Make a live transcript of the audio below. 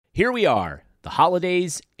Here we are, the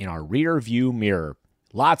holidays in our rear view mirror.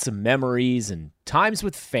 Lots of memories and times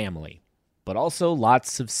with family, but also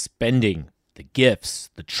lots of spending, the gifts,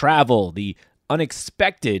 the travel, the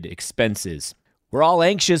unexpected expenses. We're all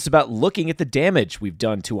anxious about looking at the damage we've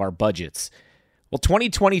done to our budgets. Well,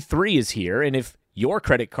 2023 is here, and if your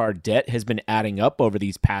credit card debt has been adding up over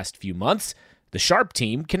these past few months, the Sharp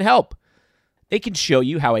team can help. They can show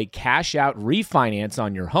you how a cash-out refinance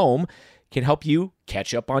on your home can help you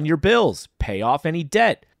catch up on your bills, pay off any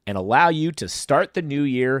debt, and allow you to start the new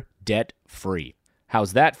year debt-free.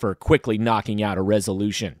 How's that for quickly knocking out a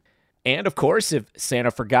resolution? And of course, if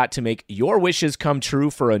Santa forgot to make your wishes come true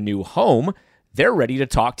for a new home, they're ready to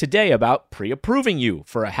talk today about pre-approving you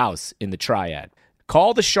for a house in the Triad.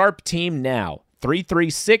 Call the Sharp team now,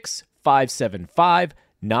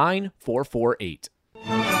 336-575-9448.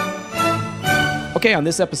 Okay, on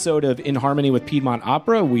this episode of In Harmony with Piedmont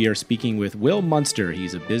Opera, we are speaking with Will Munster.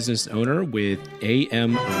 He's a business owner with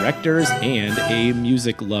AM Erectors and a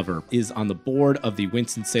music lover. Is on the board of the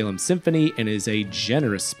Winston-Salem Symphony and is a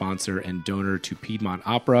generous sponsor and donor to Piedmont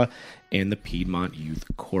Opera and the Piedmont Youth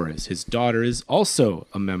Chorus. His daughter is also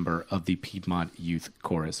a member of the Piedmont Youth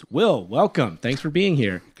Chorus. Will, welcome. Thanks for being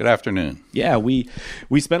here. Good afternoon. Yeah, we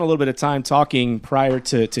spent a little bit of time talking prior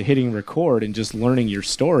to hitting record and just learning your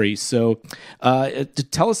story. So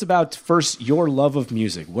tell us about first your love of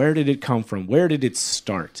music. Where did it come from? Where did it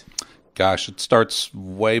start? Gosh, it starts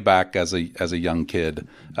way back as a young kid,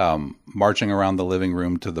 marching around the living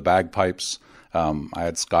room to the bagpipes. I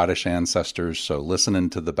had Scottish ancestors, so listening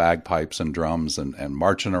to the bagpipes and drums and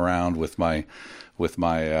marching around with my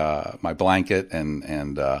blanket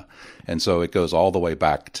and so it goes all the way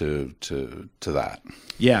back to that.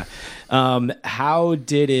 Yeah. How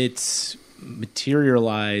did it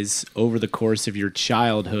materialize over the course of your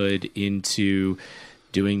childhood into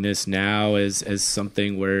doing this now as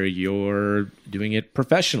something where you're doing it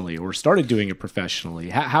professionally or started doing it professionally?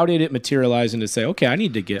 How did it materialize into say, okay, I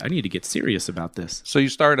need to get serious about this? So you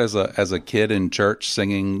start as a kid in church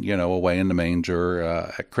singing, Away in the Manger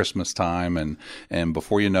at Christmas time, and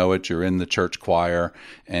before you know it, you're in the church choir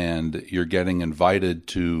and you're getting invited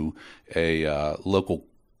to a local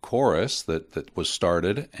chorus that was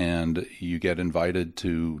started, and you get invited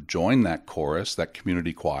to join that chorus, that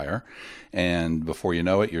community choir, and before you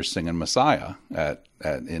know it, you're singing Messiah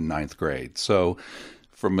in ninth grade. So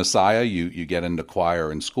from Messiah, you get into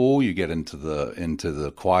choir in school, you get into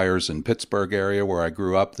the choirs in Pittsburgh area where I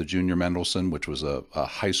grew up, the Junior Mendelssohn, which was a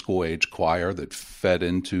high school age choir that fed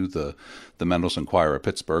into the Mendelssohn Choir of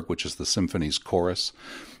Pittsburgh, which is the symphony's chorus,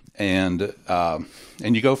 and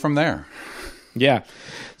you go from there. Yeah.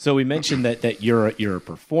 So we mentioned that you're a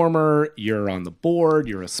performer, you're on the board,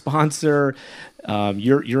 you're a sponsor,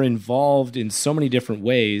 you're involved in so many different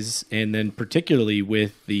ways, and then particularly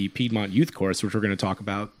with the Piedmont Youth Chorus, which we're going to talk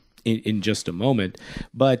about in just a moment.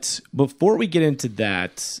 But before we get into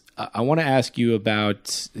that, I want to ask you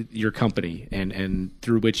about your company and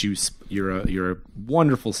through which you're a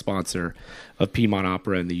wonderful sponsor of Piedmont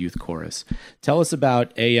Opera and the Youth Chorus. Tell us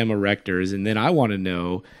about AM Erectors, and then I want to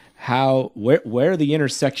know where the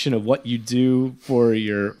intersection of what you do for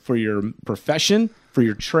your profession, for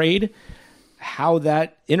your trade, how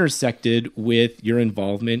that intersected with your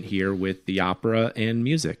involvement here with the opera and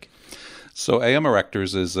music. So AM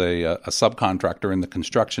Erectors is a subcontractor in the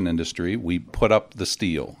construction industry. We put up the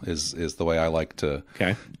steel is the way I like to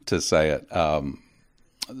say it.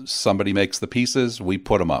 Somebody makes the pieces, we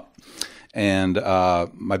put them up. And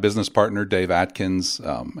my business partner, Dave Atkins,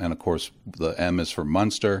 and of course the M is for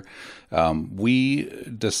Munster, we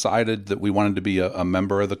decided that we wanted to be a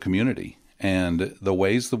member of the community. And the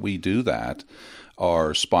ways that we do that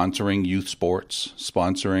are sponsoring youth sports,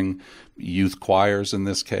 sponsoring youth choirs in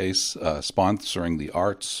this case, sponsoring the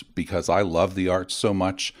arts, because I love the arts so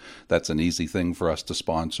much. That's an easy thing for us to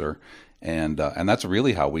sponsor. And that's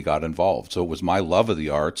really how we got involved. So it was my love of the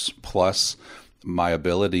arts plus my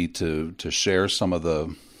ability to share some of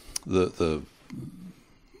the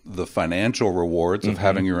financial rewards of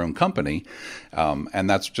having your own company, and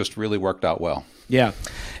that's just really worked out well. Yeah,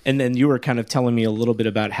 and then you were kind of telling me a little bit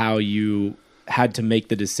about how you had to make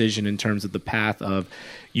the decision in terms of the path of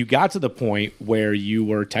you got to the point where you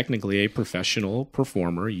were technically a professional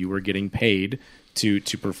performer, you were getting paid to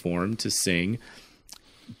perform, to sing.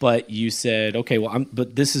 But you said, okay, well,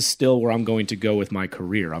 but this is still where I'm going to go with my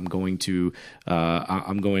career. I'm going to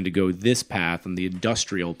go this path, and the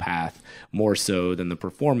industrial path more so than the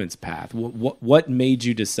performance path. What made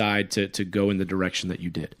you decide to go in the direction that you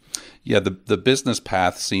did? Yeah, the business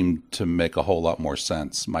path seemed to make a whole lot more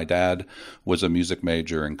sense. My dad was a music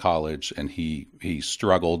major in college, and he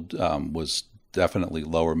struggled, was definitely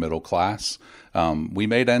lower middle class. We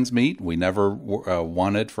made ends meet. We never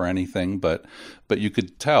wanted for anything, but you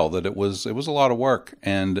could tell that it was a lot of work.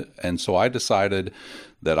 And so I decided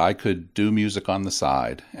that I could do music on the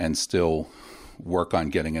side and still work on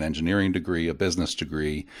getting an engineering degree, a business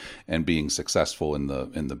degree, and being successful in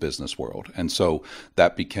the business world. And so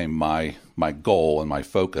that became my goal and my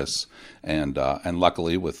focus. And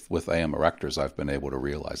luckily with AM Erectors, I've been able to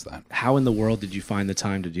realize that. How in the world did you find the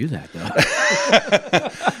time to do that, though?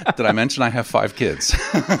 Did I mention I have 5 kids?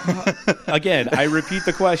 Again, I repeat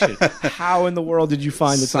the question. How in the world did you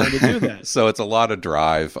find the time to do that? So it's a lot of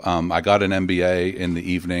drive. I got an MBA in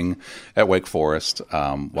the evening at Wake Forest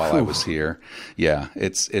while I was here. Yeah,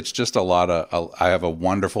 it's just a lot of. I have a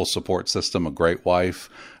wonderful support system, a great wife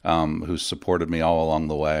who's supported me all along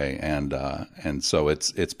the way, and so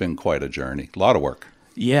it's been quite a journey. A lot of work.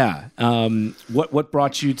 Yeah. What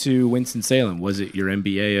brought you to Winston-Salem? Was it your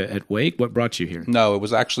MBA at Wake? What brought you here? No, it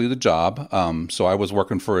was actually the job. So I was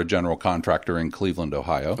working for a general contractor in Cleveland,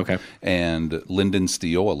 Ohio. Okay. And Linden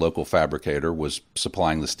Steel, a local fabricator, was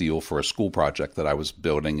supplying the steel for a school project that I was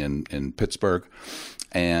building in Pittsburgh.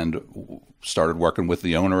 And started working with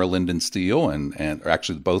the owner of Linden Steel and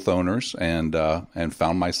actually both owners and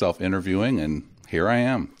found myself interviewing, and here I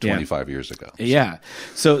am 25 years ago. Yeah.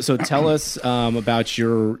 So tell us about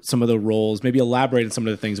some of the roles, maybe elaborate on some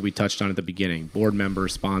of the things we touched on at the beginning: board member,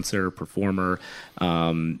 sponsor, performer.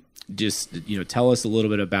 Just tell us a little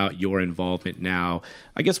bit about your involvement now.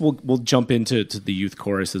 I guess we'll jump into the youth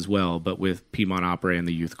chorus as well, but with Piedmont Opera and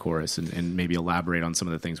the youth chorus, and maybe elaborate on some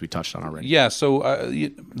of the things we touched on already. Yeah, so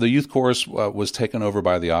the youth chorus was taken over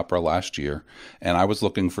by the opera last year, and I was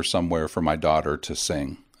looking for somewhere for my daughter to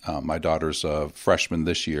sing. My daughter's a freshman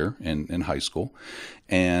this year in high school,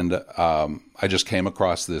 and I just came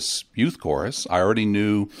across this youth chorus. I already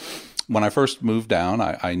knew. When I first moved down,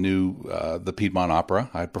 I knew the Piedmont Opera.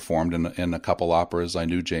 I had performed in a couple operas. I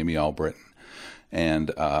knew Jamie Albritton,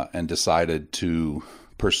 and decided to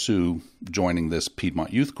pursue joining this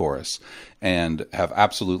Piedmont Youth Chorus, and have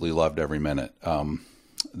absolutely loved every minute.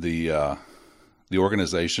 The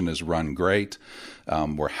organization is run great.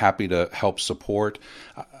 We're happy to help support.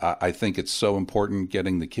 I think it's so important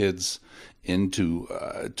getting the kids into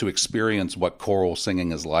to experience what choral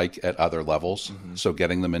singing is like at other levels. Mm-hmm. So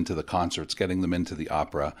getting them into the concerts, getting them into the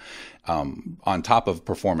opera, on top of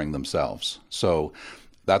performing themselves. So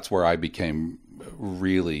that's where I became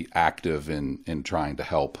really active in trying to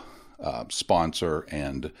help sponsor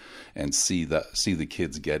and see the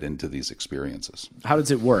kids get into these experiences. How does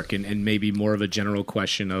it work? And maybe more of a general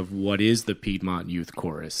question of what is the Piedmont Youth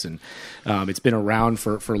Chorus? And it's been around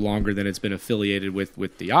for longer than it's been affiliated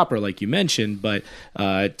with the opera, like you mentioned. But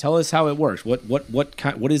tell us how it works.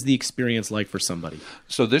 What is the experience like for somebody?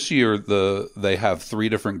 So this year they have 3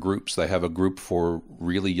 different groups. They have a group for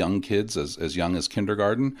really young kids, as young as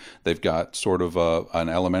kindergarten. They've got sort of an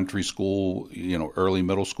elementary school, early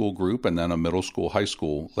middle school group, and then a middle school, high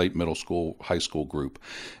school, late middle school, high school group.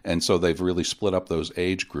 And so they've really split up those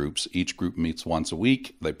age groups. Each group meets once a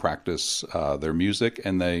week. They practice their music,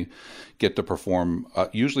 and they get to perform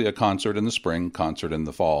usually a concert in the spring, concert in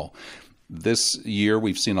the fall. This year,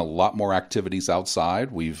 we've seen a lot more activities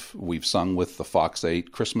outside. We've sung with the Fox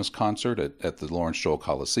 8 Christmas concert at the Lawrence Joel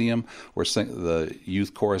Coliseum. The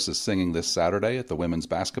youth chorus is singing this Saturday at the women's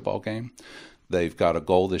basketball game. They've got a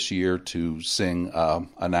goal this year to sing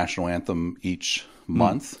a national anthem each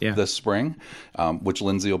month this spring, which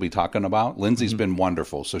Lindsay will be talking about. Lindsay's been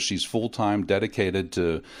wonderful. So she's full-time dedicated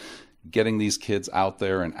to getting these kids out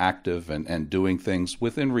there and active and doing things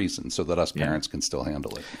within reason so that us parents can still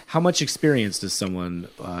handle it. How much experience does someone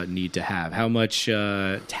need to have? How much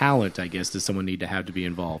talent, I guess, does someone need to have to be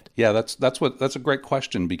involved? Yeah, that's a great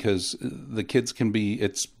question, because the kids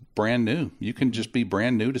it's brand new. You can just be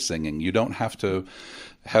brand new to singing. You don't have to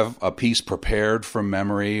have a piece prepared from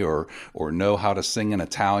memory or know how to sing in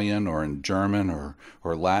Italian or in German or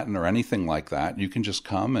Latin or anything like that. You can just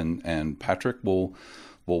come and Patrick will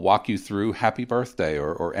walk you through Happy Birthday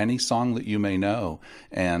or any song that you may know.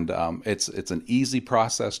 And it's an easy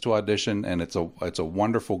process to audition, and it's a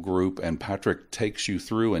wonderful group, and Patrick takes you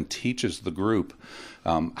through and teaches the group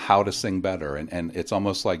how to sing better. And it's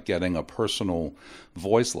almost like getting a personal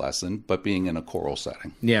voice lesson, but being in a choral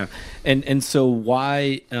setting. Yeah. And so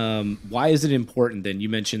why is it important then? You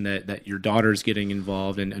mentioned that your daughter's getting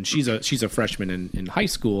involved, and she's a freshman in high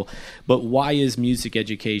school, but why is music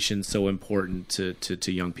education so important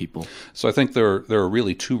to young people? So I think there are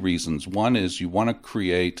really 2 reasons. One is you want to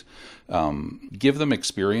create, give them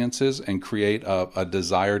experiences and create a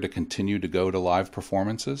desire to continue to go to live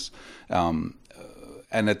performances.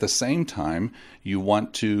 and at the same time, you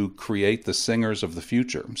want to create the singers of the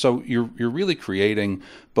future. So you're really creating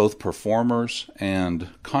both performers and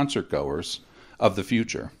concert goers of the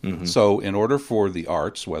future. Mm-hmm. So in order for the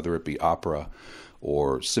arts, whether it be opera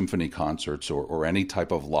or symphony concerts or any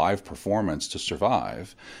type of live performance to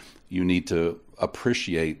survive, you need to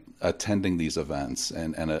appreciate attending these events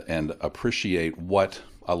and appreciate what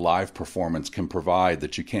a live performance can provide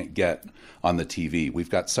that you can't get on the TV. We've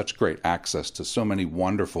got such great access to so many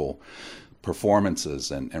wonderful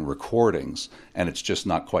performances and recordings, and it's just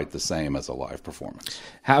not quite the same as a live performance.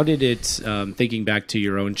 How did it, thinking back to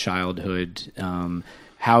your own childhood,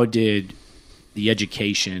 how did the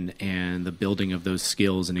education and the building of those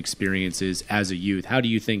skills and experiences as a youth, how do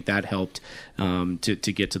you think that helped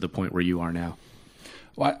to get to the point where you are now?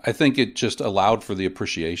 Well, I think it just allowed for the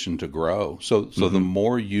appreciation to grow. So mm-hmm. the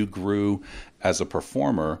more you grew as a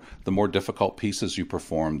performer, the more difficult pieces you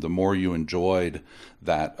performed, the more you enjoyed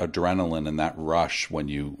that adrenaline and that rush when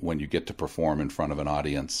you get to perform in front of an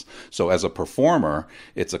audience. So as a performer,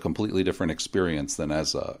 it's a completely different experience than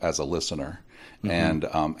as a listener,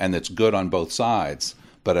 mm-hmm. And it's good on both sides.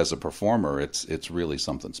 But as a performer, it's really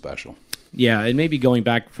something special. Yeah, and maybe going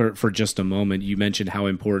back for just a moment, you mentioned how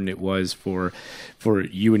important it was for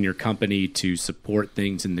you and your company to support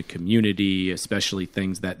things in the community, especially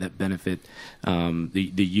things that benefit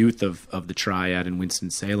the youth of the Triad in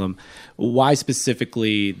Winston-Salem. Why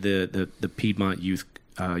specifically the Piedmont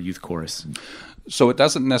Youth Chorus? So it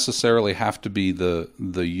doesn't necessarily have to be the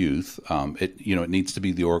youth. It needs to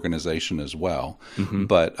be the organization as well. Mm-hmm.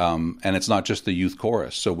 But and it's not just the youth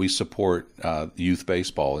chorus. So we support youth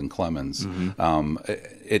baseball in Clemens. Mm-hmm.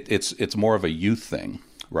 It's more of a youth thing,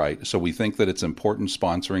 right? So we think that it's important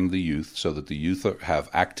sponsoring the youth so that the youth have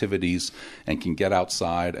activities and can get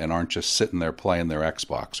outside and aren't just sitting there playing their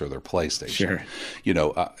Xbox or their PlayStation. Sure.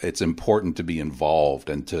 It's important to be involved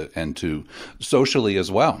and to socially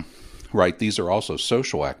as well. Right, these are also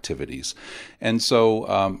social activities, and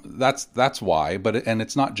so that's why. But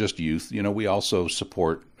it's not just youth. We also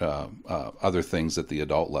support other things at the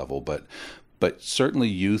adult level. But certainly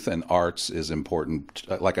youth and arts is important.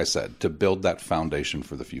 Like I said, to build that foundation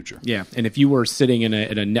for the future. Yeah, and if you were sitting in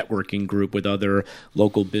a networking group with other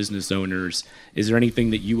local business owners, is there anything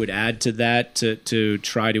that you would add to that to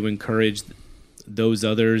try to encourage those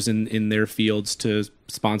others in their fields to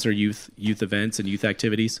sponsor youth events and youth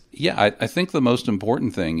activities? Yeah, I think the most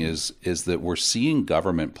important thing is that we're seeing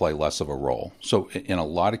government play less of a role. So in a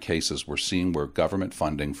lot of cases, we're seeing where government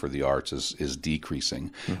funding for the arts is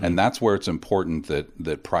decreasing. Mm-hmm. And that's where it's important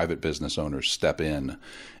that private business owners step in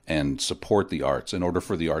and support the arts in order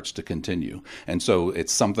for the arts to continue. And so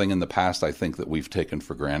it's something in the past I think that we've taken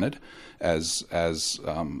for granted as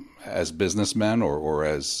businessmen or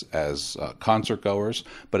as concert goers,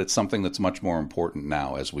 but it's something that's much more important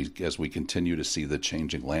now as we continue to see the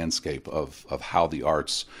changing landscape of how the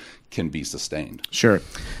arts can be sustained. Sure.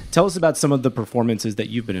 Tell us about some of the performances that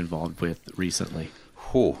you've been involved with recently.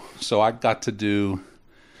 So I got to do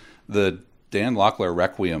the Dan Locklear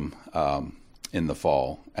Requiem in the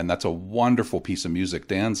fall, and that's a wonderful piece of music.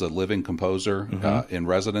 Dan's a living composer mm-hmm. In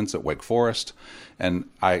residence at Wake Forest, and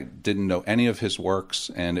I didn't know any of his works,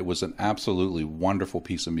 and it was an absolutely wonderful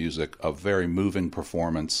piece of music, a very moving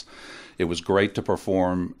performance. It was great to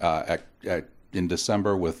perform in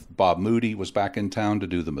December with Bob Moody was back in town to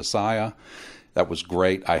do The Messiah. That was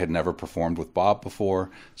great. I had never performed with Bob before.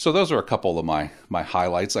 So those are a couple of my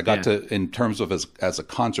highlights. I got to, in terms of as a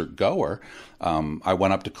concert goer, I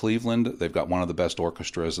went up to Cleveland. They've got one of the best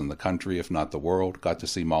orchestras in the country, if not the world. Got to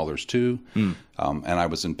see Mahler's 2. And I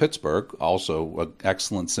was in Pittsburgh, also an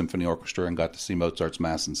excellent symphony orchestra, and got to see Mozart's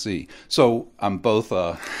Mass in C. So I'm both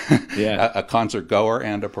a concert goer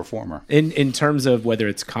and a performer. In terms of whether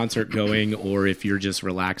it's concert going or if you're just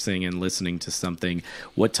relaxing and listening to something,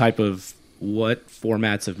 what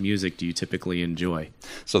formats of music do you typically enjoy?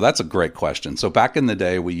 So that's a great question. So back in the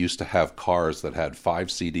day, we used to have cars that had 5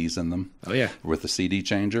 CDs in them. Oh, yeah. With the CD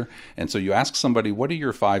changer. And so you ask somebody, what are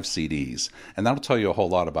your 5 CDs? And that'll tell you a whole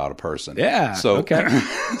lot about a person. Yeah, so, okay.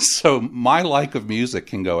 So my like of music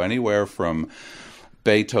can go anywhere from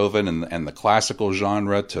Beethoven and the classical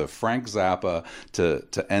genre to Frank Zappa to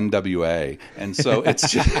NWA. And so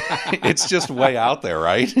it's just way out there,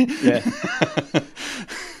 right? Yeah.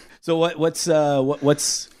 So what's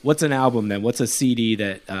an album then? What's a CD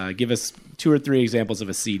that give us 2 or 3 examples of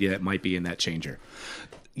a CD that might be in that changer?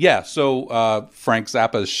 Yeah, so Frank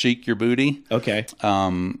Zappa's "Shake Your Booty." Okay.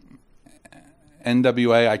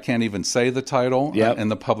 NWA, I can't even say the title in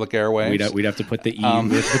the public airwaves. We'd have to put the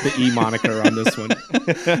E moniker on this one.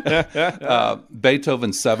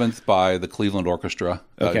 Beethoven's Seventh by the Cleveland Orchestra.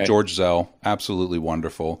 George Zell, absolutely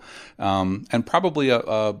wonderful. And probably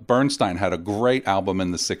Bernstein had a great album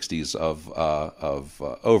in the 60s of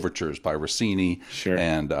overtures by Rossini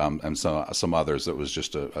and some others. It was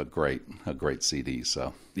just a great CD.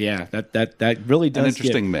 So yeah, that really does an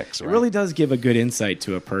interesting mix. Right? It really does give a good insight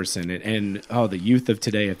to a person, and the youth of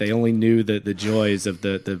today, if they only knew the joys of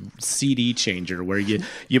the CD changer, where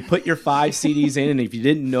you put your 5 CDs in, and if you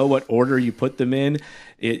didn't know what order you put them in,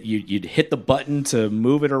 you'd hit the button to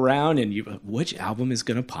move it around, and which album is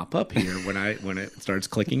going to pop up here when it starts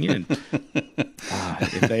clicking in?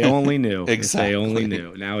 If they only knew. Exactly. If they only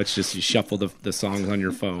knew. Now it's just you shuffle the songs on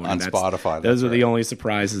your phone. On Spotify. Those are the only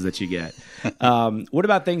surprises that you get. What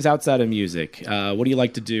about things outside of music? What do you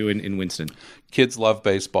like to do in Winston? Kids love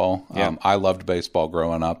baseball. I loved baseball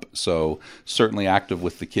growing up, so certainly active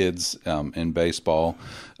with the kids in baseball.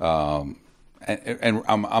 And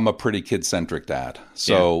I'm a pretty kid-centric dad,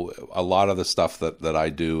 so a lot of the stuff that I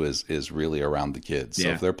do is really around the kids. So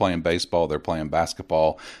if they're playing baseball, they're playing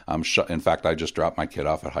basketball. In fact, I just dropped my kid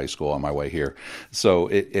off at high school on my way here, so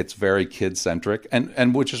it's very kid-centric,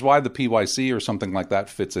 and which is why the PYC or something like that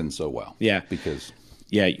fits in so well. Yeah, because.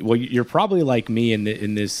 Yeah, well, you're probably like me in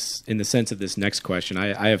the sense of this next question.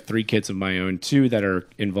 I have 3 kids of my own, 2 that are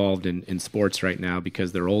involved in sports right now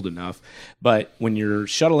because they're old enough. But when you're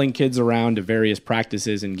shuttling kids around to various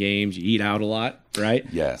practices and games, you eat out a lot, right?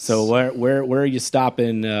 Yes. So where are you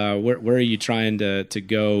stopping? Where are you trying to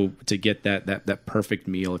go to get that perfect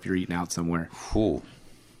meal if you're eating out somewhere? Ooh,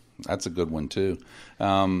 that's a good one too.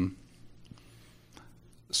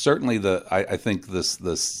 Certainly, I think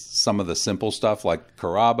some of the simple stuff like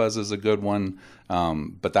Carrabba's is a good one,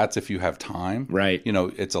 but that's if you have time. Right.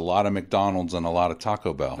 It's a lot of McDonald's and a lot of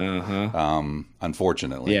Taco Bell.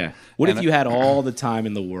 Unfortunately. Yeah. What if you had all the time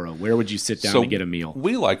in the world? Where would you sit down to get a meal?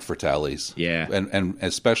 We like Fratelli's. Yeah. And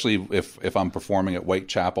especially if I'm performing at Wake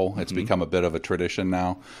Chapel, it's become a bit of a tradition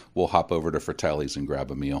now. We'll hop over to Fratelli's and grab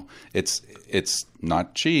a meal. It's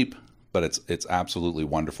not cheap, but it's absolutely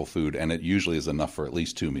wonderful food, and it usually is enough for at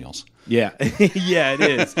least 2 meals. Yeah, yeah, it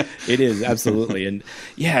is. It is absolutely, and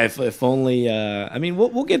yeah, if only. I mean,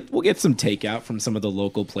 we'll get some takeout from some of the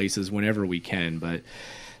local places whenever we can, but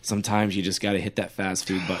sometimes you just got to hit that fast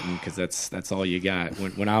food button because that's all you got.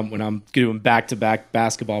 When I'm doing back-to-back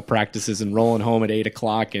basketball practices and rolling home at 8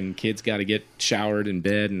 o'clock, and kids got to get showered in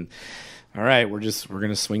bed and. All right, we're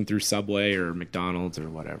gonna swing through Subway or McDonald's or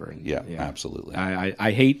whatever. Yeah, absolutely.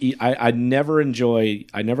 I never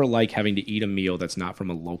like having to eat a meal that's not from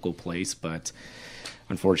a local place, but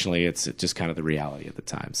unfortunately, it's just kind of the reality at the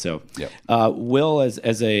time. So, Will,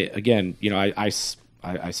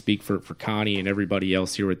 I speak for Connie and everybody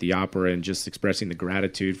else here at the Opera, and just expressing the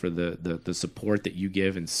gratitude for the support that you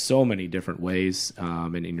give in so many different ways,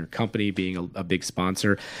 and in your company being a big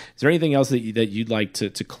sponsor. Is there anything else that you'd like to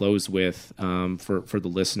close with for the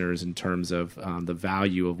listeners in terms of the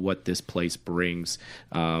value of what this place brings,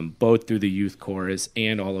 both through the youth chorus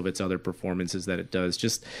and all of its other performances that it does,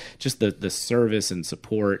 just the service and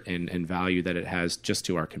support and value that it has just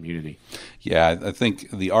to our community? Yeah, I think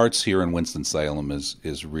the arts here in Winston-Salem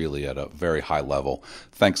is really at a very high level.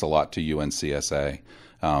 Thanks a lot to UNCSA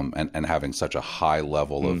and having such a high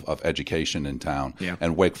level of education in town. Yeah.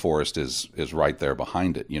 And Wake Forest is right there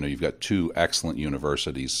behind it. You've got 2 excellent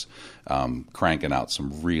universities cranking out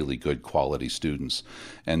some really good quality students.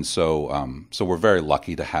 And so we're very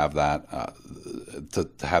lucky to have that, to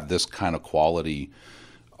have this kind of quality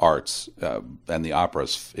arts, and the opera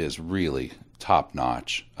is really top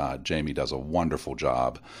notch. Jamie does a wonderful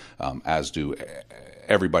job, as do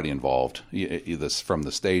everybody involved, from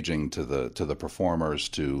the staging to the performers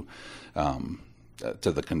to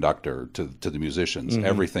the conductor to the musicians.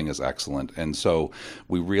 Everything is excellent, and so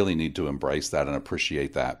we really need to embrace that and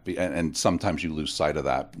appreciate that. And sometimes you lose sight of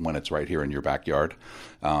that when it's right here in your backyard.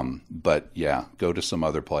 But yeah, go to some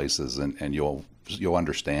other places, and you'll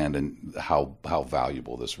understand and how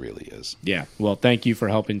valuable this really is. Yeah. Well, thank you for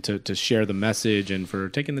helping to share the message and for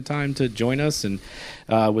taking the time to join us, and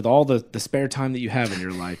with all the spare time that you have in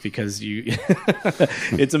your life, because you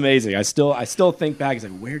it's amazing. I still think back, it's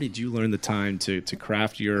like, where did you learn the time to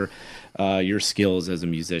craft your skills as a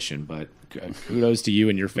musician? But kudos to you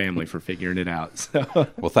and your family for figuring it out. So.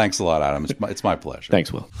 Well, thanks a lot, Adam. It's my pleasure.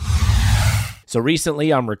 Thanks, Will. So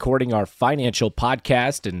recently, I'm recording our financial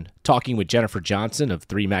podcast and talking with Jennifer Johnson of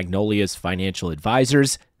Three Magnolias Financial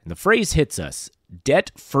Advisors, and the phrase hits us: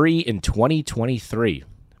 debt-free in 2023.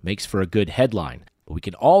 Makes for a good headline, but we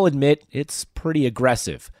can all admit it's pretty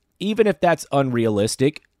aggressive. even if that's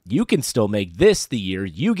unrealistic, you can still make this the year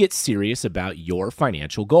you get serious about your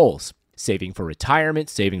financial goals. Saving for retirement,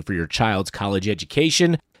 saving for your child's college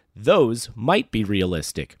education, those might be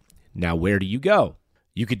realistic. Now, where do you go?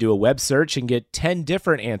 You could do a web search and get 10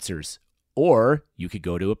 different answers. Or you could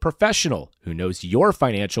go to a professional who knows your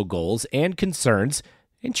financial goals and concerns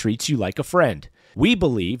and treats you like a friend. We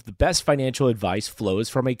believe the best financial advice flows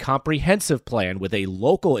from a comprehensive plan with a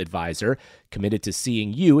local advisor committed to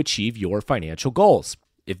seeing you achieve your financial goals.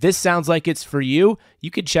 If this sounds like it's for you,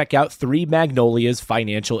 you can check out Three Magnolias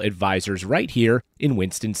Financial Advisors right here in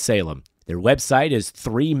Winston-Salem. Their website is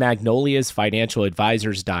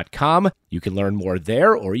threemagnoliasfinancialadvisors.com. You can learn more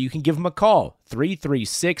there, or you can give them a call,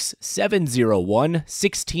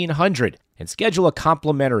 336-701-1600, and schedule a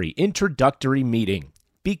complimentary introductory meeting.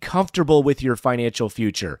 Be comfortable with your financial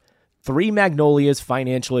future. Three Magnolias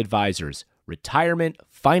Financial Advisors, retirement,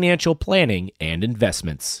 financial planning, and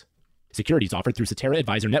investments. Securities offered through Cetera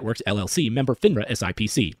Advisor Networks, LLC, member FINRA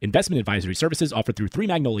SIPC. Investment advisory services offered through Three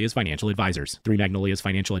Magnolias Financial Advisors. Three Magnolias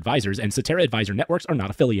Financial Advisors and Cetera Advisor Networks are not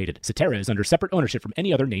affiliated. Cetera is under separate ownership from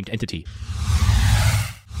any other named entity.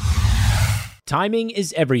 Timing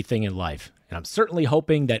is everything in life, and I'm certainly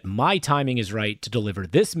hoping that my timing is right to deliver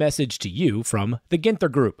this message to you from the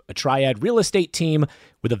Ginther Group, a triad real estate team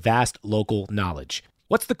with a vast local knowledge.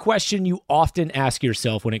 What's the question you often ask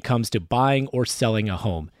yourself when it comes to buying or selling a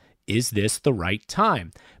home? Is this the right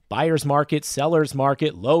time? Buyer's market, seller's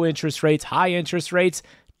market, low interest rates, high interest rates,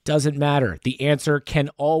 doesn't matter. The answer can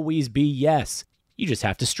always be yes. You just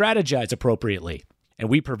have to strategize appropriately. And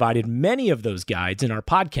we provided many of those guides in our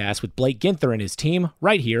podcast with Blake Ginther and his team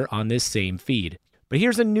right here on this same feed. But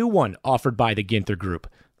here's a new one offered by the Ginther Group.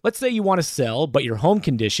 Let's say you want to sell, but your home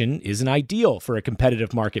condition isn't ideal for a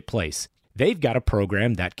competitive marketplace. They've got a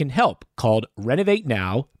program that can help called Renovate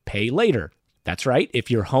Now, Pay Later. That's right,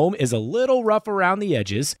 if your home is a little rough around the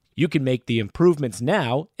edges, you can make the improvements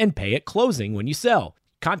now and pay at closing when you sell.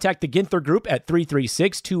 Contact the Ginther Group at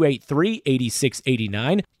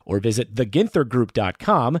 336-283-8689 or visit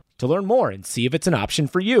theginthergroup.com to learn more and see if it's an option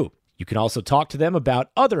for you. You can also talk to them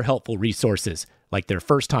about other helpful resources, like their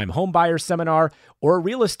first-time homebuyer seminar or a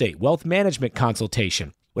real estate wealth management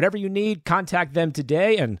consultation. Whatever you need, contact them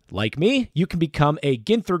today, and like me, you can become a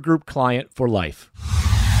Ginther Group client for life.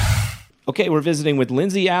 Okay, we're visiting with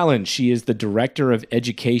Lindsay Allen. She is the Director of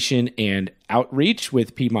Education and Outreach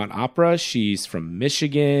with Piedmont Opera. She's from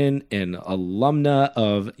Michigan, an alumna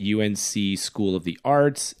of UNC School of the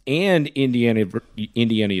Arts and Indiana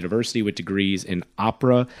University with degrees in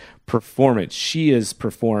opera performance. She has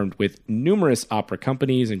performed with numerous opera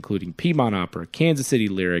companies, including Piedmont Opera, Kansas City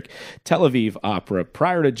Lyric, Tel Aviv Opera.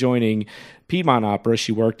 Prior to joining Piedmont Opera,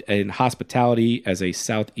 she worked in hospitality as a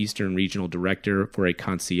Southeastern Regional Director for a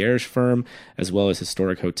concierge firm, as well as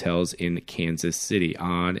historic hotels in Kansas City,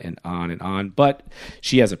 on and on and on. But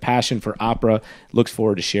she has a passion for opera, looks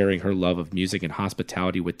forward to sharing her love of music and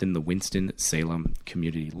hospitality within the Winston-Salem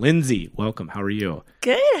community. Lindsay, welcome. How are you?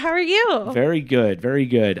 Good. How are you? Very good. Very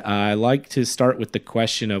good. I like to start with the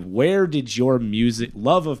question of where did your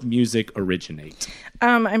love of music originate?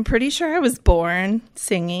 I'm pretty sure I was born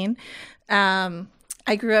singing. I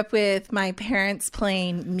grew up with my parents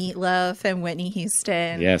playing Meatloaf and Whitney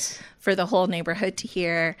Houston for the whole neighborhood to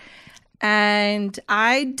hear. And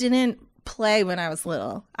I didn't play when I was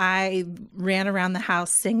little. I ran around the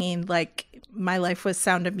house singing like my life was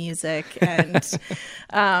Sound of Music. And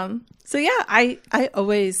I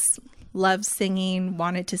always loved singing,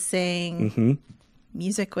 wanted to sing. Mm-hmm.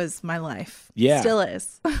 Music was my life. Yeah. Still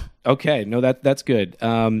is. Okay. No, that's good.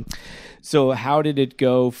 So how did it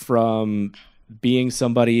go from being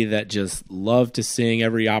somebody that just loved to sing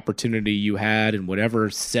every opportunity you had and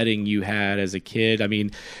whatever setting you had as a kid? I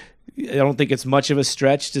mean, I don't think it's much of a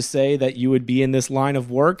stretch to say that you would be in this line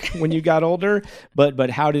of work when you got older,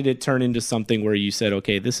 but how did it turn into something where you said,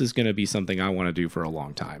 okay, this is going to be something I want to do for a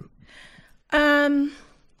long time?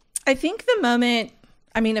 I think the moment,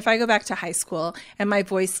 if I go back to high school and my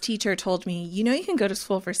voice teacher told me, you can go to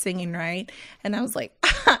school for singing, right? And I was like,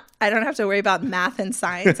 I don't have to worry about math and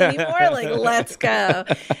science anymore. Like, let's go.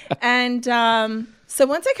 And so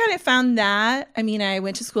once I kind of found that, I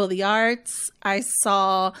went to School of the Arts. I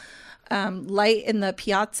saw light in the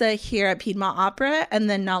piazza here at Piedmont Opera. And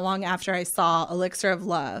then not long after, I saw Elixir of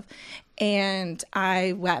Love. And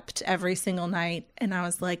I wept every single night. And I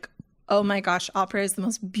was like, oh my gosh, opera is the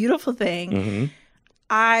most beautiful thing. Mm-hmm.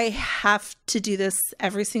 I have to do this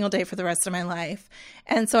every single day for the rest of my life.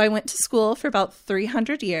 And so I went to school for about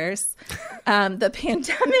 300 years. The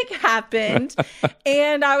pandemic happened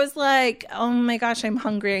and I was like, oh my gosh, I'm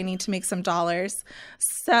hungry. I need to make some dollars.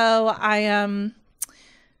 So I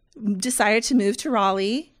decided to move to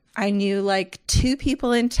Raleigh. I knew like 2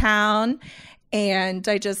 people in town, and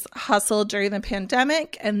I just hustled during the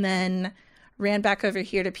pandemic and then ran back over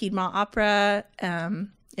here to Piedmont Opera.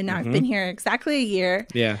 And now I've been here exactly a year.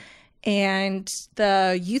 Yeah. And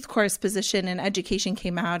the youth chorus position in education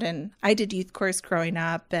came out, and I did youth chorus growing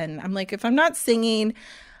up. And I'm like, if I'm not singing,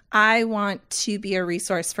 I want to be a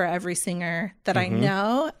resource for every singer that I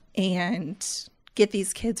know and get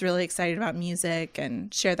these kids really excited about music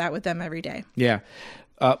and share that with them every day. Yeah.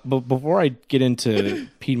 But before I get into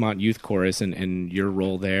Piedmont Youth Chorus and your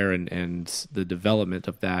role there and the development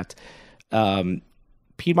of that,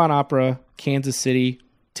 Piedmont Opera, Kansas City,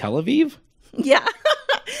 Tel Aviv? Yeah.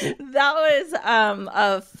 That was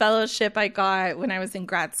a fellowship I got when I was in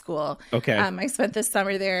grad school. Okay. I spent the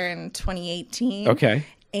summer there in 2018. Okay.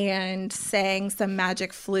 And sang some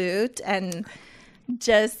magic flute and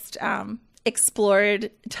just explored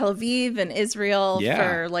Tel Aviv and Israel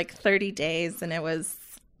for like 30 days. And it was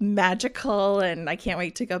magical, and I can't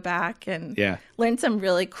wait to go back and learn some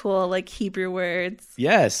really cool like Hebrew words.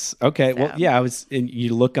 Yes. Okay. So. Well, yeah,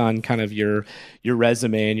 you look on kind of your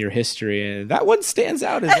resume and your history, and that one stands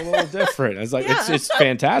out as a little different. I was like, it's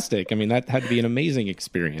fantastic. I mean, that had to be an amazing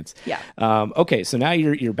experience. Yeah. Okay. So now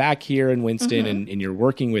you're back here in Winston and you're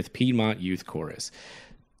working with Piedmont Youth Chorus.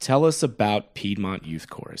 Tell us about Piedmont Youth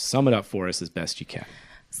Chorus. Sum it up for us as best you can.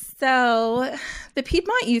 So the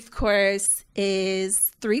Piedmont Youth Chorus is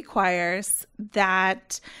 3 choirs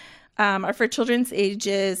that are for children's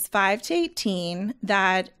ages 5 to 18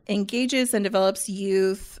 that engages and develops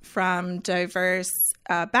youth from diverse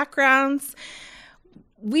backgrounds.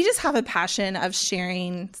 We just have a passion of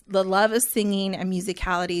sharing the love of singing and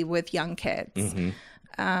musicality with young kids.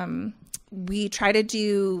 We try to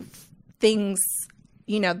do things.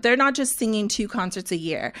 You know, they're not just singing 2 concerts a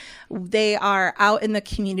year. They are out in the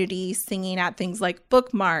community singing at things like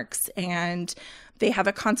Bookmarks, and they have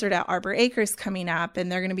a concert at Arbor Acres coming up,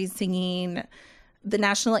 and they're going to be singing the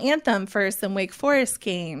national anthem for some Wake Forest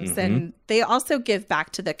games. And they also give back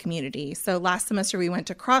to the community. So last semester we went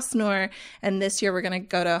to Crossnor, and this year we're going to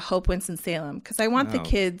go to Hope Winston-Salem, because I want the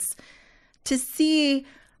kids to see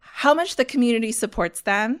how much the community supports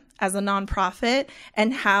them as a nonprofit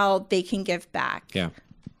and how they can give back. Yeah.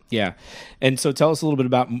 Yeah. And so tell us a little bit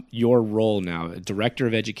about your role now, Director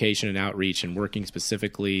of Education and Outreach, and working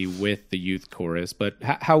specifically with the Youth Chorus. But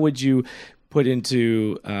how would you put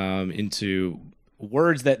into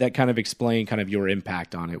words that kind of explain kind of your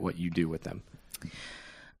impact on it, what you do with them?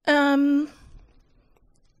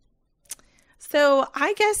 So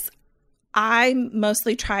I guess I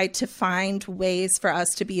mostly try to find ways for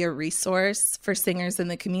us to be a resource for singers in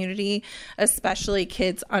the community, especially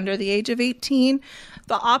kids under the age of 18.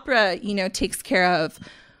 The opera, takes care of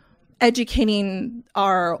educating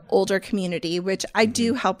our older community, which I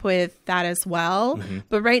do help with that as well.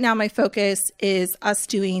 But right now my focus is us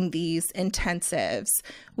doing these intensives.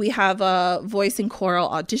 We have a voice and choral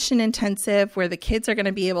audition intensive where the kids are going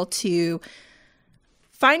to be able to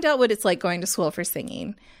find out what it's like going to school for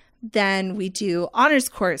singing. Then we do honors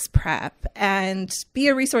course prep and be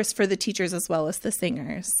a resource for the teachers as well as the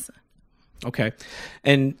singers. Okay.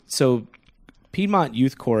 And so Piedmont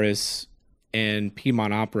Youth Chorus and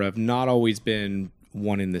Piedmont Opera have not always been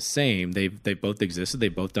one and the same. They've both existed.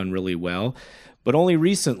 They've both done really well. But only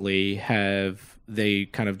recently have they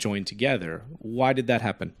kind of joined together. Why did that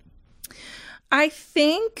happen? I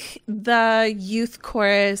think the Youth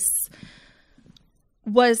Chorus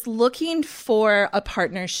was looking for a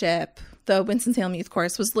partnership. The Winston-Salem Youth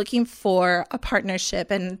Chorus was looking for a partnership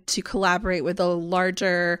and to collaborate with a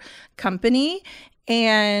larger company.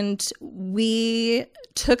 And we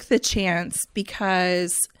took the chance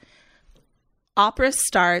because opera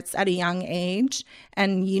starts at a young age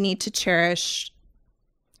and you need to cherish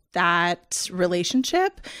that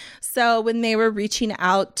relationship. So when they were reaching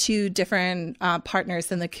out to different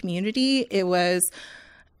partners in the community, it was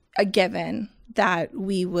a given that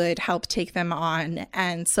we would help take them on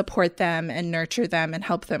and support them and nurture them and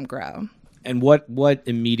help them grow. And what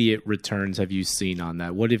immediate returns have you seen on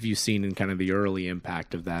that? What have you seen in kind of the early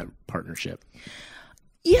impact of that partnership?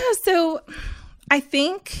 Yeah, so I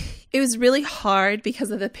think it was really hard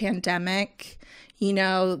because of the pandemic.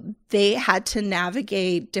 They had to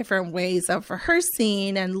navigate different ways of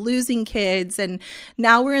rehearsing and losing kids, and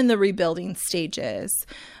now we're in the rebuilding stages.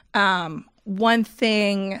 One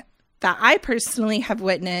thing that I personally have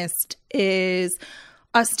witnessed is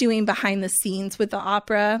us doing behind the scenes with the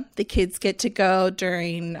opera. The kids get to go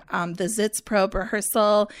during the Sitzprobe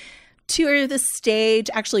rehearsal, tour the stage,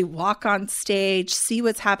 actually walk on stage, see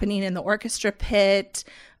what's happening in the orchestra pit.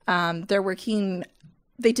 They're working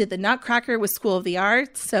They did the Nutcracker with School of the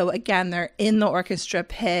Arts. So again, they're in the orchestra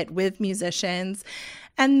pit with musicians.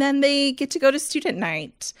 And then they get to go to student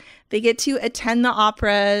night. They get to attend the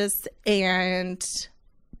operas and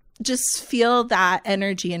just feel that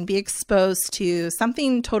energy and be exposed to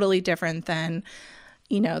something totally different than,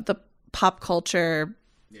 the pop culture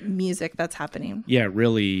music that's happening. Yeah,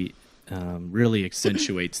 really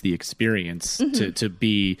accentuates the experience to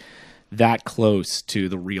be that close to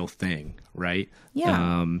the real thing, right?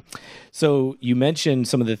 Yeah. So you mentioned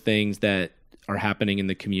some of the things that are happening in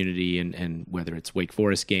the community, and whether it's Wake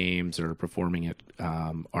Forest games or performing at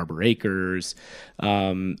Arbor Acres.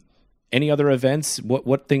 Any other events?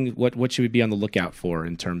 What should we be on the lookout for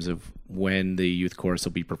in terms of when the youth chorus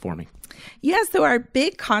will be performing? Yeah, so our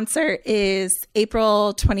big concert is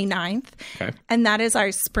April 29th. Okay. And that is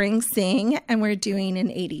our spring sing, and we're doing an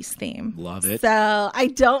 80s theme. Love it. So I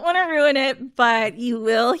don't want to ruin it, but you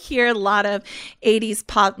will hear a lot of 80s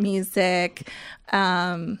pop music.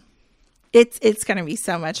 It's going to be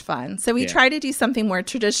so much fun. So we try to do something more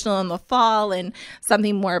traditional in the fall and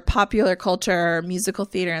something more popular culture or musical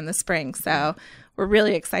theater in the spring. So we're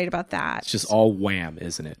really excited about that. It's just all Wham,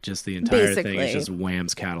 isn't it? Just the entire thing is Basically. just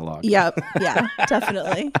Wham's catalog. Yep. Yeah,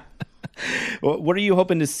 definitely. What are you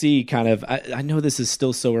hoping to see kind of, I know this is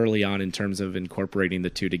still so early on in terms of incorporating the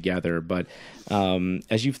two together, but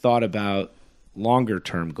as you've thought about longer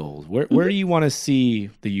term goals, where do you want to see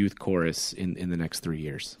the youth chorus in the next 3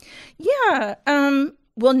 years? Yeah.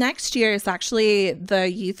 Well, next year is actually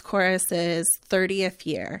the youth chorus's 30th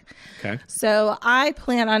year. Okay. So I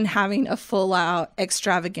plan on having a full out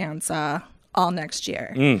extravaganza all next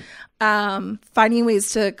year. Finding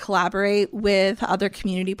ways to collaborate with other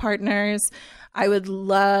community partners. I would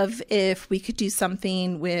love if we could do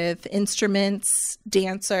something with instruments,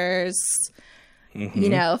 dancers,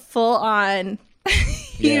 full on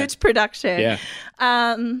huge production. Yeah.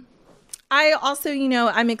 I also,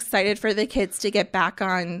 I'm excited for the kids to get back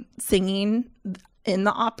on singing in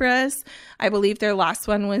the operas. I believe their last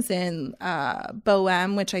one was in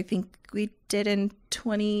Bohème, which I think we did in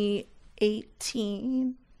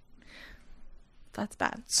 2018. That's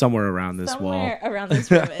bad. Somewhere around this Somewhere around this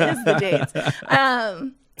room is the dates.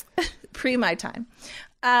 Pre my time.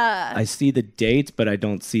 I see the dates, but I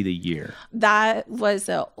don't see the year. That was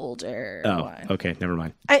an older one. Okay, never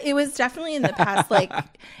mind. It was definitely in the past,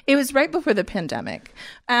 it was right before the pandemic.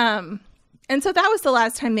 And so that was the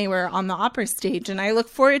last time they were on the opera stage, and I look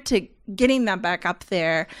forward to getting them back up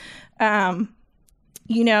there. I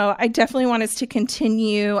definitely want us to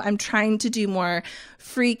continue. I'm trying to do more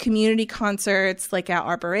free community concerts like at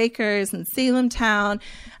Arbor Acres and Salem Town,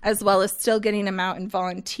 as well as still getting them out and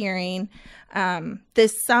volunteering.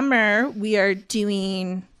 This summer, we are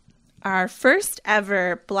doing our first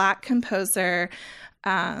ever Black composer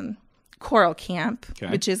choral camp,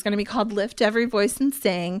 which is going to be called Lift Every Voice and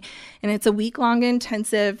Sing. And it's a week-long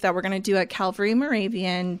intensive that we're going to do at Calvary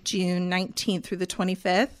Moravian, June 19th through the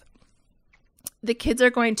 25th. The kids are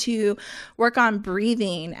going to work on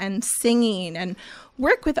breathing and singing and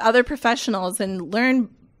work with other professionals and learn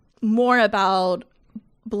more about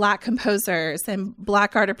Black composers and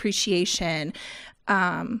Black art appreciation,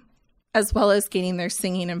 as well as gaining their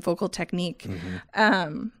singing and vocal technique.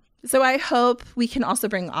 So I hope we can also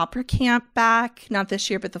bring opera camp back, not this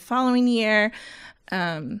year, but the following year.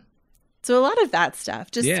 So a lot of that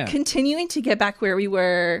stuff, just continuing to get back where we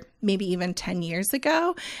were maybe even 10 years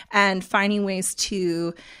ago and finding ways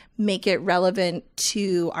to make it relevant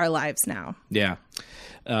to our lives now. Yeah.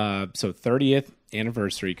 So 30th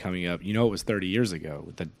anniversary coming up. It was 30 years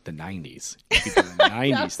ago, the 90s. The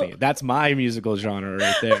 90s thing. That's my musical genre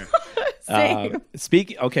right there.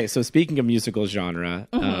 Speaking of musical genre,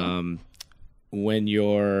 when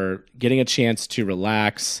you're getting a chance to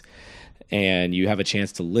relax and you have a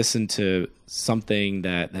chance to listen to something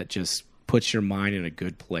that just puts your mind in a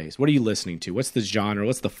good place, what are you listening to? What's the genre?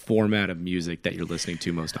 What's the format of music that you're listening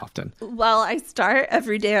to most often? Well, I start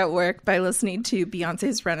every day at work by listening to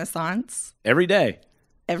Beyonce's Renaissance. Every day?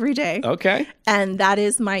 Every day. Okay. And that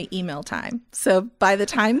is my email time. So by the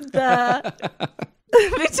time the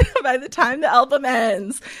album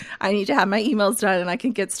ends, I need to have my emails done and I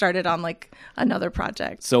can get started on another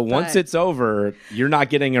project. So once it's over, you're not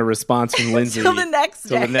getting a response from Lindsay till the next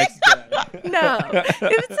day. day. No, if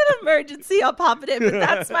it's an emergency, I'll pop it in. But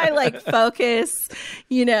that's my focus.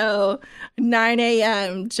 9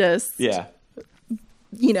 a.m. Just disco.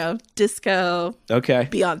 Okay.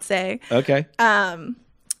 Beyonce. Okay.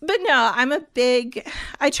 But no, I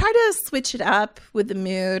try to switch it up with the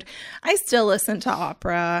mood. I still listen to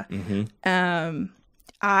opera.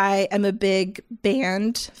 I am a big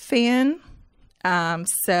band fan.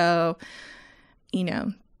 So,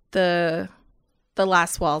 the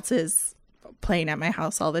Last Waltz is playing at my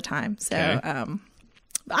house all the time. So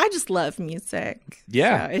I just love music.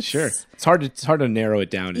 Yeah, so sure. It's hard to narrow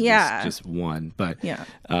it down to just one, but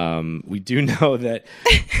we do know that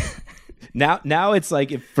now it's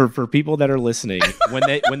like for people that are listening, when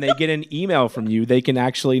they get an email from you, they can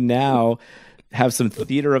actually now have some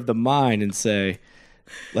theater of the mind and say,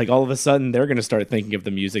 like, all of a sudden they're going to start thinking of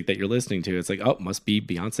the music that you're listening to. It's like, oh, must be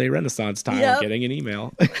Beyonce Renaissance time. I'm getting an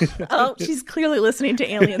email. Oh, she's clearly listening to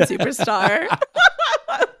Alien Superstar.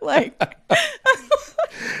 Like,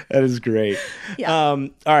 that is great. Yeah. All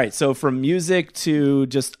right. So from music to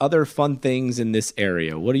just other fun things in this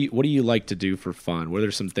area, what do you like to do for fun? What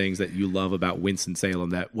are some things that you love about Winston-Salem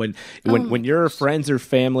that when your friends or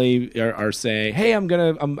family are saying, hey,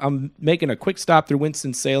 I'm making a quick stop through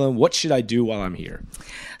Winston-Salem, what should I do while I'm here?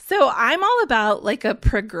 So I'm all about like a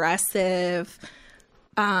progressive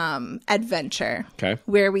adventure. Okay.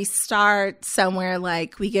 Where we start somewhere,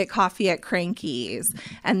 like we get coffee at Cranky's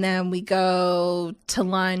and then we go to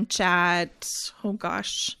lunch at, oh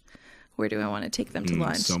gosh, where do I want to take them to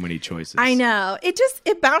lunch? So many choices. I know.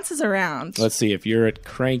 It bounces around. Let's see. If you're at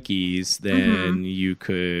Cranky's, then you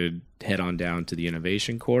could head on down to the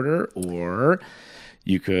Innovation Quarter, or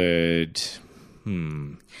you could...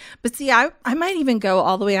 But see, I might even go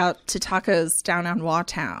all the way out to tacos down on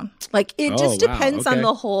Wautown. Like, it just depends on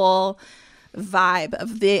the whole vibe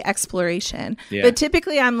of the exploration. Yeah. But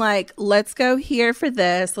typically I'm like, let's go here for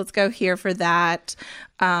this. Let's go here for that.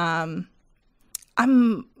 The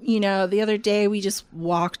other day we just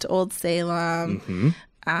walked Old Salem.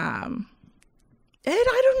 And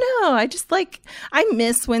I don't know. I just I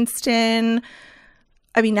miss Winston.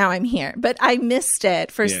 I mean, now I'm here, but I missed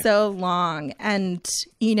it for so long. And,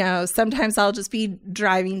 sometimes I'll just be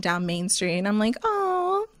driving down Main Street and I'm like,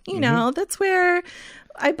 oh, that's where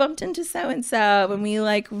I bumped into so-and-so when we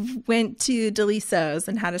went to Deliso's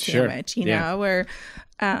and had a sandwich, or,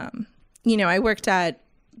 I worked at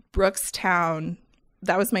Brookstown.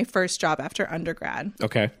 That was my first job after undergrad.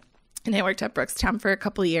 Okay. And I worked at Brookstown for a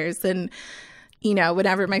couple of years. And,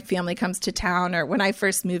 whenever my family comes to town, or when I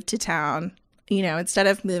first moved to town, instead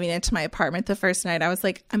of moving into my apartment the first night, I was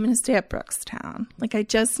like, I'm going to stay at Brookstown. Like, I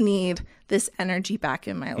just need this energy back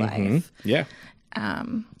in my life. Yeah.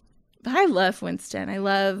 But I love Winston. I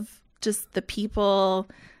love just the people.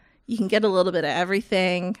 You can get a little bit of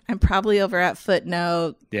everything. I'm probably over at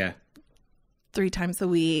Footnote. Yeah. 3 times a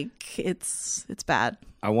week. It's bad.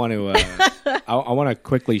 I want to I want to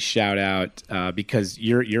quickly shout out because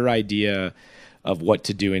your idea of what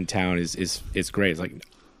to do in town is great. It's like,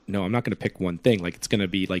 no, I'm not going to pick one thing. Like, it's going to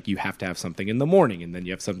be like you have to have something in the morning, and then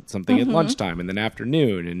you have something at lunchtime, and then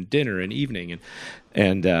afternoon, and dinner, and evening,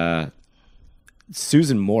 and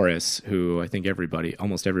Susan Morris, who I think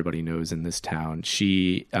almost everybody knows in this town,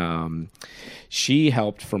 she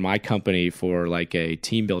helped for my company for like a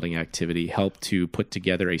team building activity, helped to put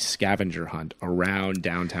together a scavenger hunt around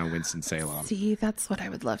downtown Winston-Salem. See, that's what I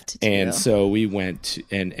would love to do. And so we went,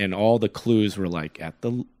 and all the clues were like at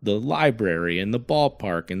the library and the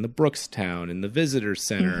ballpark and the Brookstown and the visitor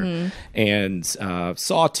center and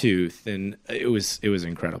Sawtooth, and it was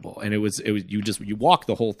incredible. And it was you walk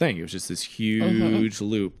the whole thing. It was just this huge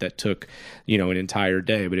loop that took an entire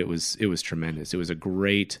day, but it was tremendous. It was a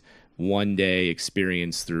great one-day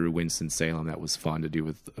experience through Winston-Salem that was fun to do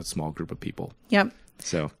with a small group of people. Yep.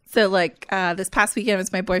 So this past weekend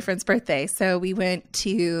was my boyfriend's birthday, so we went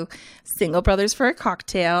to Single Brothers for a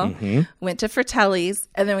cocktail, went to Fratelli's,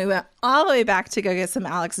 and then we went all the way back to go get some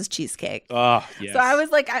Alex's cheesecake. Oh, yes. So I was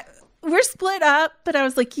like, we're split up, but I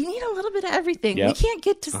was like, you need a little bit of everything. Yep. We can't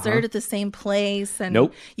get dessert at the same place, and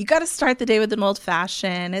Nope. You got to start the day with an old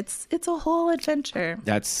fashioned. It's a whole adventure.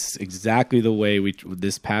 That's exactly the way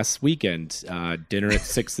this past weekend, dinner at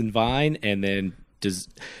 6th and Vine, and then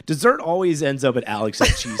dessert always ends up at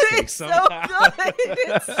Alex's Cheesecake. It's so good.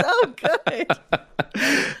 It's so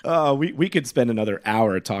good. We could spend another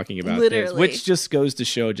hour talking about this, which just goes to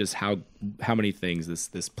show just how many things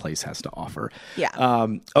this place has to offer.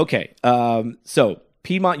 Yeah. Okay. So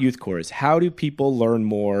Piedmont Youth Chorus, how do people learn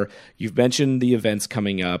more? You've mentioned the events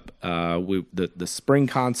coming up. The spring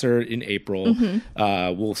concert in April.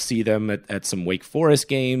 We'll see them at some Wake Forest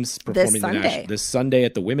games performing this Sunday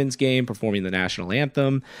at the women's game, performing the national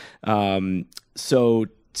anthem. So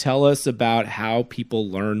tell us about how people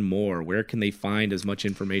learn more. Where can they find as much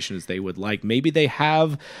information as they would like? Maybe they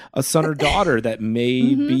have a son or daughter that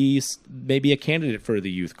may be a candidate for the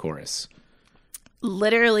youth chorus.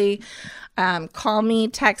 Literally, call me,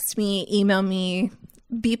 text me, email me.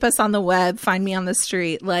 beep us on the web, find me on the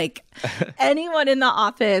street. Like anyone in the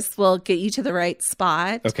office will get you to the right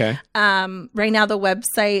spot. Okay. Right now the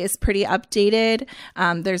website is pretty updated.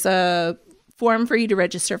 There's a form for you to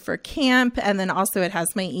register for camp, and then also it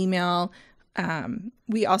has my email.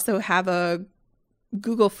 We also have a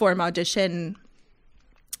Google Form audition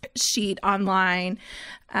sheet online.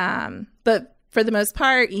 But for the most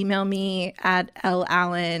part, email me at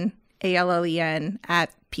lallen, ALLEN,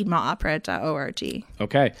 at piedmontopera.org.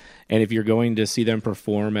 Okay. And if you're going to see them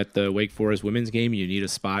perform at the Wake Forest women's game, you need a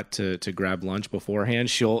spot to grab lunch beforehand.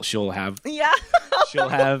 She'll have she'll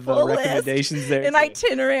have recommendations there. An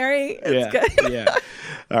itinerary. It's good. Yeah.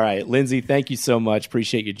 All right, Lindsay, thank you so much.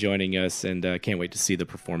 Appreciate you joining us, and can't wait to see the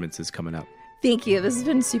performances coming up. Thank you. This has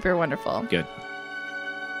been super wonderful. Good.